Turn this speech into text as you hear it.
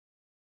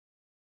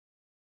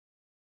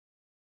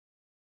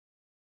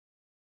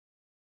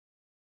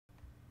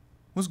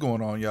What's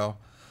going on, y'all?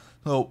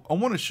 So I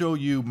want to show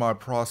you my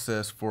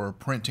process for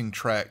printing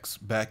tracks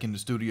back into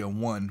Studio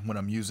One when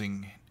I'm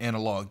using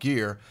analog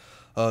gear.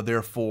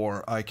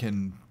 Therefore, I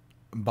can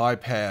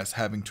bypass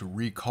having to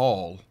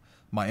recall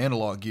my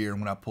analog gear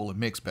when I pull a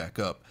mix back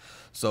up.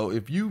 So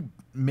if you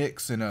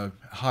mix in a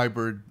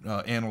hybrid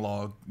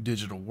analog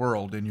digital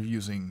world and you're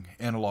using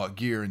analog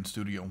gear in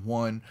Studio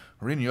One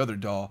or any other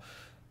DAW,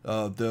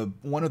 the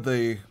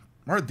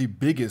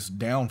biggest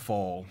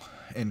downfall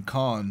and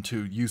con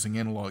to using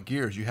analog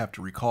gear is you have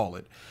to recall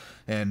it.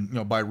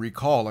 And by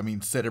recall, I mean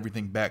set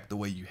everything back the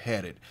way you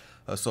had it.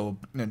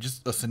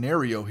 Just a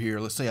scenario here.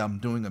 Let's say I'm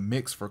doing a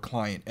mix for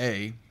client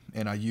A,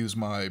 and I use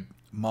my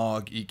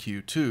Moog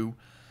EQ2,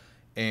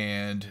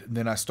 and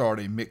then I start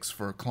a mix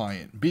for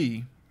client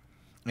B,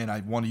 and I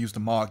want to use the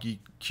Moog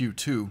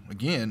EQ2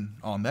 again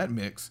on that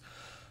mix.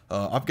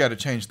 I've got to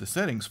change the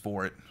settings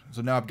for it.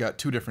 So now I've got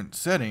two different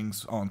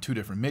settings on two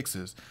different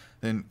mixes.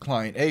 Then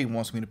client A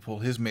wants me to pull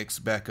his mix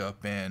back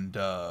up and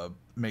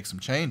make some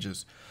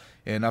changes.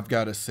 And I've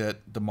got to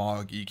set the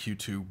Moog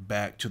EQ2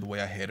 back to the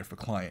way I had it for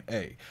client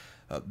A.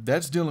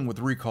 That's dealing with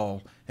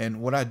recall.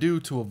 And what I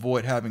do to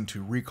avoid having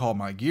to recall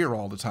my gear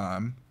all the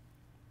time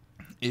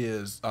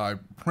is I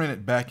print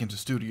it back into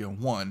Studio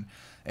One,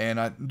 and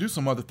I do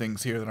some other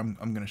things here that I'm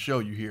going to show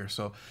you here.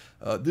 So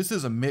this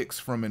is a mix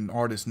from an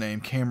artist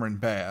named Cameron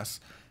Bass,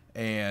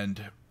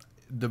 and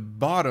the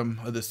bottom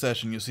of the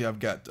session, you'll see I've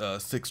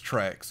got 6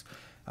 tracks.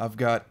 I've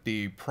got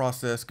the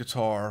processed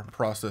guitar,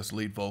 processed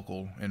lead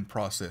vocal, and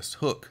processed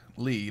hook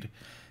lead,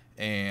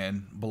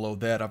 and below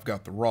that I've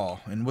got the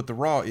raw. And what the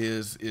raw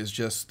is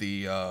just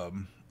the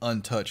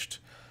untouched,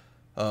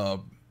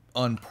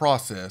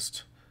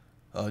 unprocessed,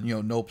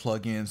 no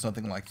plug-in,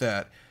 something like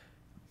that,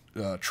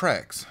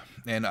 tracks.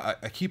 And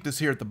I keep this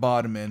here at the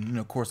bottom, and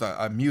of course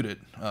I mute it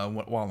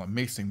while I'm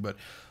mixing. But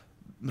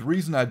the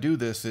reason I do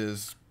this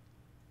is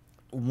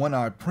when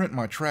I print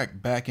my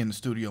track back into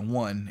Studio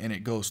One and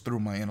it goes through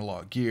my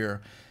analog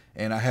gear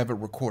and I have it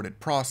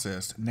recorded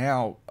processed,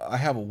 now I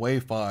have a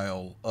WAV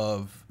file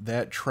of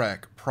that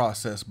track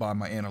processed by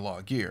my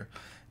analog gear.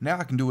 Now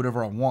I can do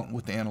whatever I want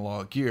with the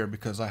analog gear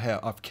because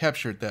I've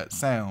captured that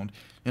sound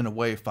in a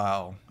WAV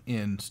file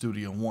in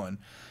Studio One.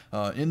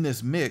 In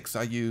this mix,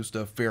 I used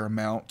a fair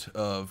amount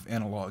of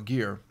analog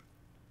gear.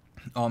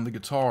 On the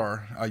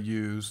guitar, I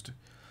used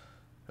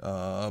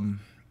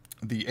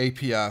the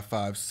API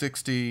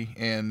 560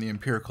 and the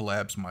Empirical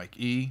Labs Mic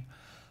E.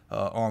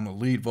 On the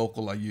lead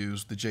vocal, I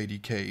used the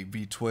JDK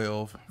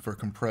V12 for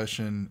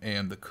compression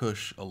and the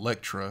Kush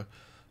Electra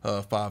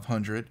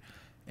 500.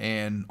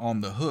 And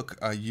on the hook,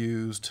 I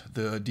used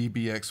the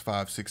DBX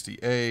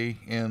 560A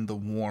and the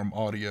Warm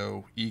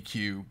Audio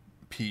EQ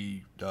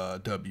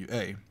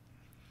PWA.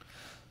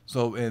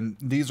 So, and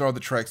these are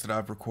the tracks that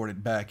I've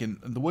recorded back. And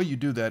the way you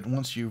do that,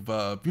 once if you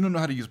don't know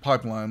how to use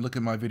Pipeline, look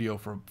at my video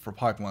for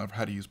Pipeline, for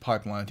how to use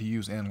Pipeline to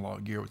use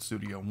analog gear with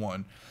Studio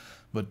One.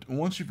 But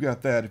once you've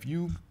got that, if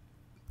you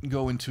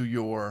go into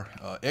your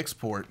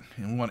export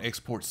and want to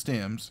export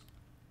stems,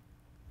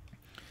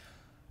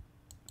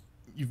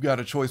 you've got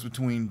a choice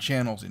between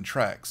channels and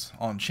tracks.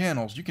 On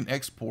channels, you can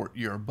export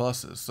your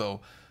buses.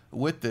 So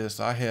with this,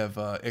 I have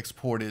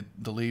exported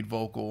the lead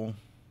vocal,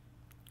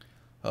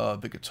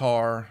 the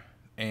guitar,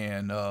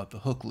 and the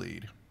hook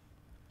lead.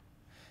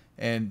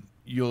 And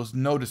you'll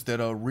notice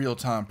that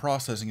real-time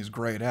processing is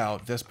grayed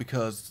out. That's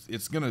because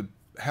it's going to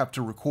have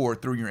to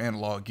record through your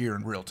analog gear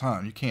in real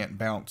time. You can't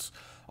bounce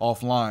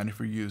offline if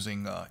you're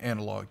using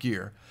analog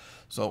gear.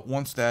 So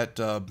once that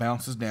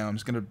bounces down,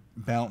 it's going to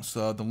bounce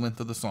the length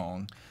of the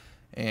song,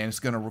 and it's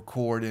going to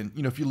record. And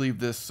if you leave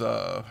this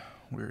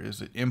where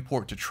is it,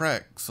 import to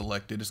track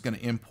selected, it's going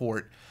to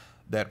import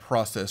that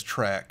processed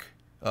track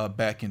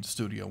back into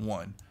Studio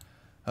One,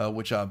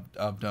 which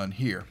I've done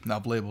here, and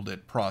I've labeled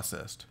it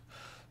processed.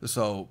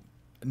 So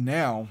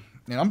now,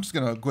 and I'm just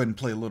going to go ahead and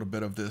play a little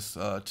bit of this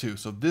too.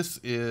 So this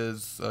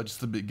is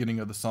just the beginning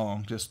of the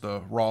song, just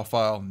the raw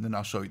file, and then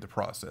I'll show you the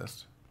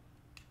processed.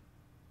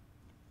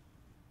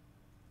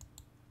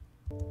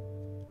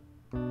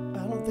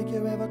 I don't think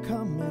you're ever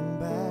coming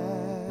back.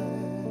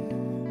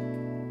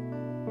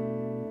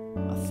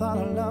 I thought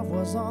our love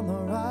was on the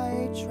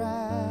right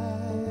track.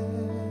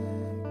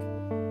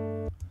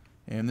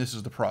 And this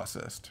is the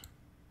processed.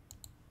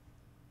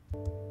 I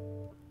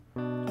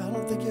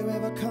don't think you're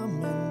ever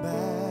coming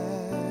back.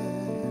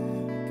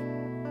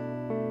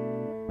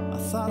 I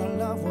thought our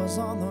love was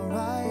on the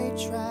right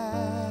track.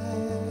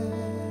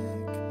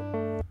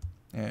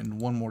 And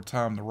one more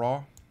time, the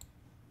raw.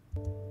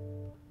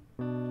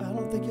 I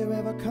don't think you're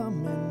ever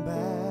coming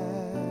back.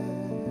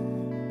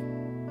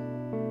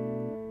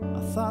 I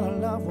thought our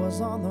love was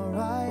on the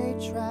right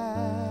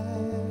track.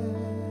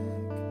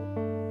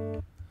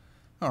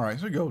 Alright,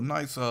 so we go.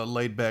 Nice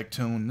laid back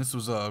tune. This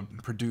was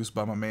produced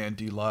by my man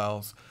D.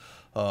 Lyles.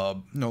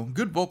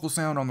 Good vocal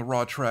sound on the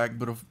raw track,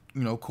 but of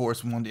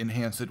course, we wanted to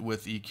enhance it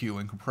with EQ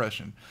and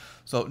compression.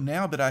 So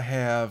now that I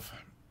have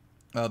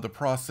the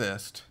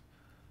processed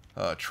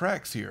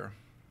tracks here,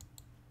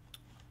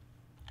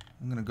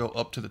 I'm going to go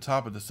up to the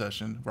top of the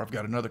session where I've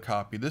got another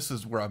copy. This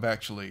is where I've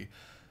actually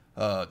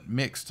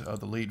mixed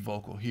the lead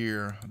vocal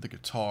here, the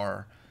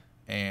guitar,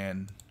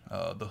 and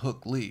the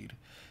hook lead.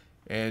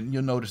 And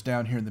you'll notice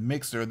down here in the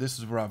mixer, this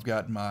is where I've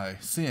got my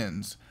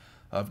sends.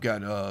 I've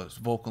got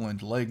vocal and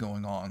delay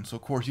going on. So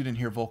of course you didn't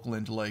hear vocal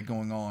and delay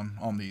going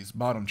on these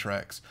bottom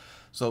tracks.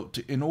 So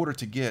in order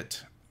to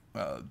get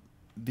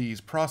these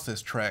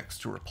process tracks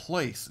to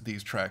replace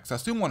these tracks, I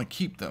still want to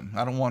keep them.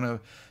 I don't want to,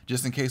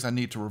 just in case I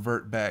need to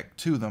revert back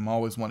to them, I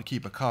always want to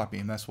keep a copy,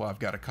 and that's why I've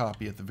got a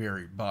copy at the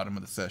very bottom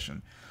of the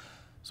session.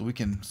 So we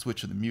can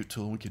switch to the mute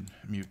tool. We can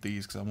mute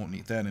these because I won't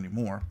need that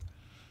anymore.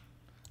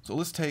 So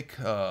let's take,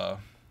 let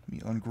me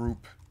ungroup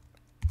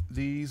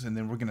these, and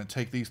then we're going to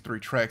take these 3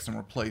 tracks and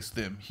replace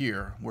them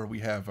here where we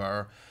have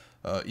our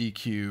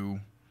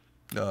EQ,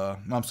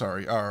 I'm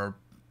sorry, our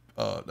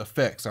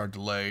effects, our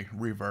delay,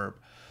 reverb.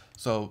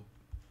 So,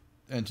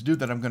 and to do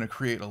that, I'm going to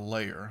create a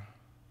layer.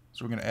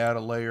 So we're going to add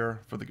a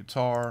layer for the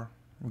guitar,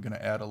 we're going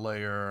to add a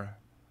layer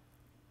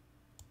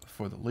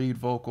for the lead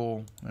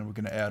vocal, and we're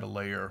going to add a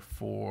layer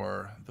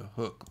for the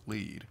hook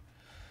lead.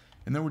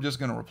 And then we're just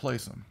going to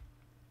replace them.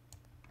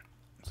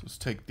 So let's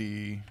take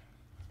the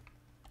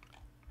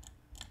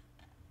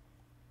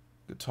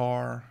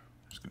guitar,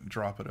 just going to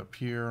drop it up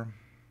here,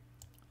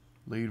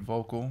 lead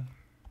vocal,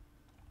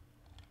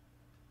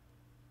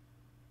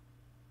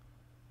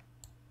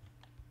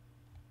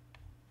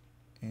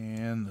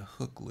 and the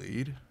hook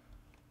lead.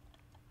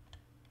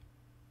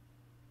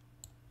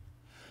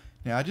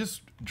 Now I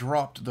just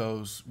dropped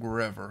those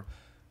wherever.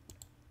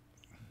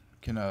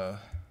 Can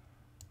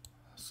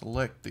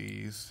select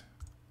these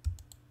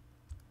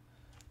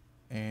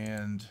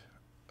and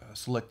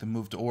select the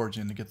move to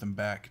origin to get them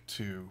back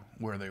to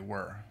where they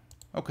were.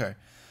 Okay,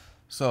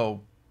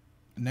 so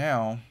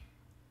now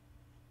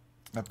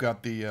I've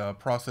got the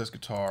processed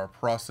guitar,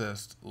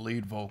 processed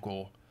lead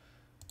vocal,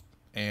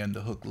 and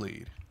the hook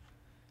lead.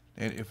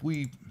 And if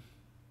we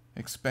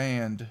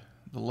expand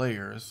the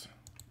layers,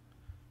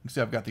 you can see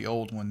I've got the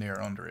old one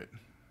there under it.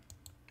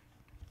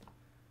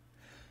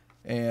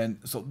 And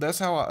so that's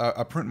how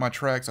I print my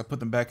tracks. I put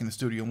them back in the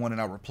Studio One,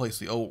 and I replace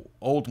the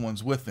old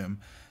ones with them.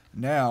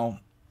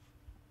 Now,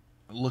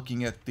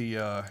 looking at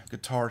the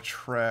guitar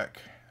track,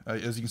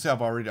 as you can see,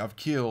 I've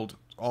killed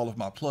all of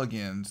my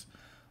plugins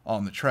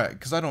on the track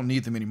because I don't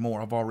need them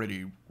anymore. I've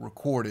already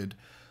recorded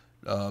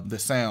the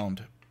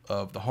sound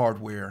of the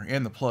hardware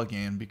and the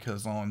plugin,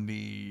 because on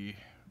the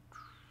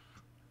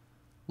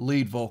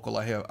lead vocal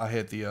I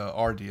had the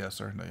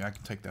RDSer. I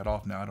can take that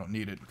off now. I don't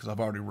need it because I've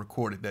already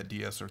recorded that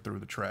de-esser through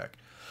the track.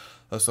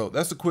 So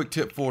that's a quick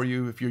tip for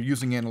you if you're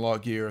using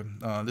analog gear.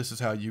 This is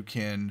how you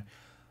can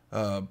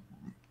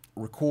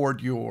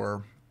record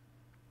your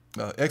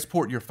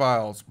export your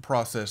files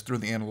processed through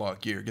the analog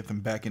gear, get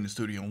them back into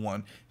Studio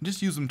One, and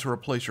just use them to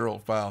replace your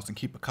old files and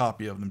keep a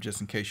copy of them just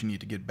in case you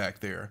need to get back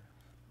there.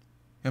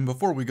 And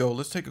before we go,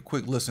 let's take a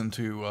quick listen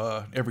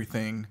to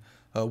everything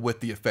with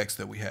the effects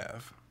that we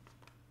have.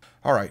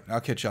 All right, I'll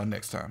catch y'all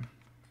next time.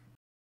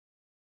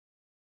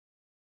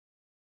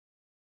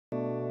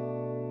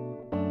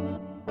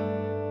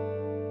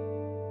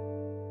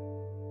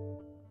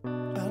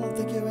 I don't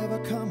think you're ever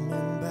coming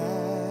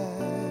back.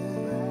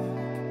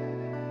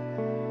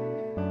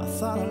 I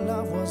thought our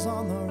love was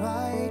on the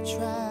right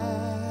track.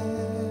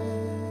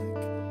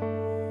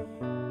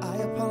 I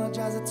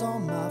apologize, it's all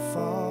my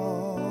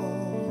fault.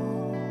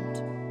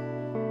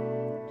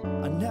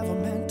 I never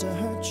meant to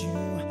hurt you.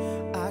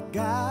 I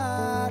got